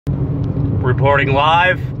Reporting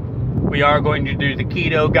live. We are going to do the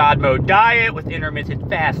Keto God Mode diet with intermittent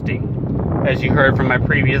fasting. As you heard from my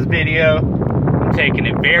previous video, I'm taking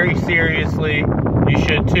it very seriously. You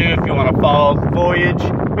should too if you want to follow the voyage.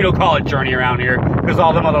 We don't call it journey around here because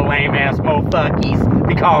all them other lame ass mofuckies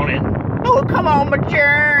be calling it, oh, come on my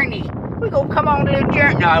journey. We gonna come on to the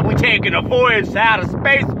journey. No, we taking a voyage to outer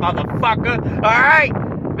space, motherfucker. Alright?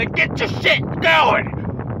 Then get your shit going.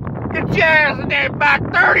 Get your ass in there,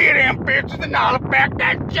 about 30 of them bitches, and all about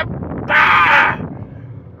that your boy.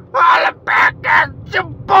 All about that your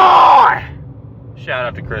boy. Shout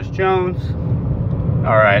out to Chris Jones.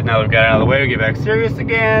 Alright, now we've got it out of the way, we get back serious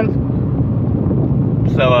again.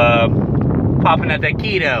 So, popping at that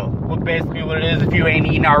keto. Well, basically what it is, if you ain't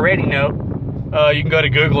eating already, you can go to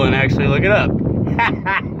Google and actually look it up.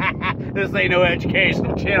 This ain't no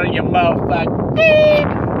educational channel, you motherfucker.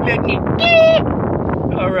 Look at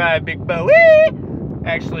alright, big boy.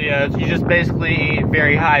 Actually, you just basically eat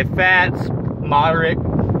very high fats, moderate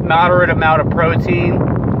amount of protein,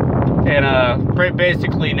 and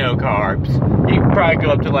basically no carbs. You can probably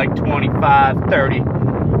go up to like 25, 30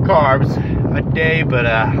 carbs a day, but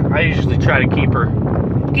I usually try to keep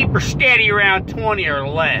her steady around 20 or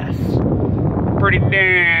less. Pretty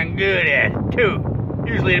damn good at it too.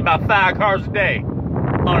 Usually about 5 carbs a day,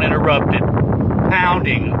 uninterrupted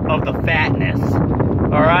pounding of the fatness.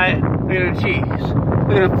 All right, look at the cheese.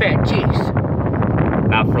 Look at the fat cheese.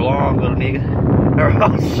 Not for long, little nigga.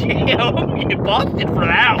 Oh shit, I'm gonna get busted for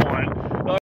that one.